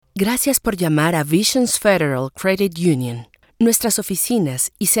Gracias por llamar a Visions Federal Credit Union. Nuestras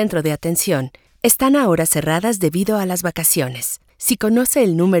oficinas y centro de atención están ahora cerradas debido a las vacaciones. Si conoce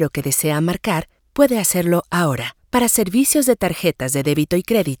el número que desea marcar, puede hacerlo ahora. Para servicios de tarjetas de débito y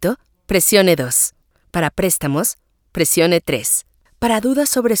crédito, presione 2. Para préstamos, presione 3. Para dudas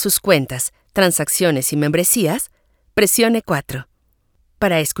sobre sus cuentas, transacciones y membresías, presione 4.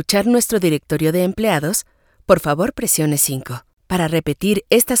 Para escuchar nuestro directorio de empleados, por favor presione 5. Para repetir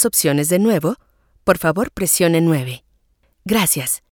estas opciones de nuevo, por favor presione 9. Gracias.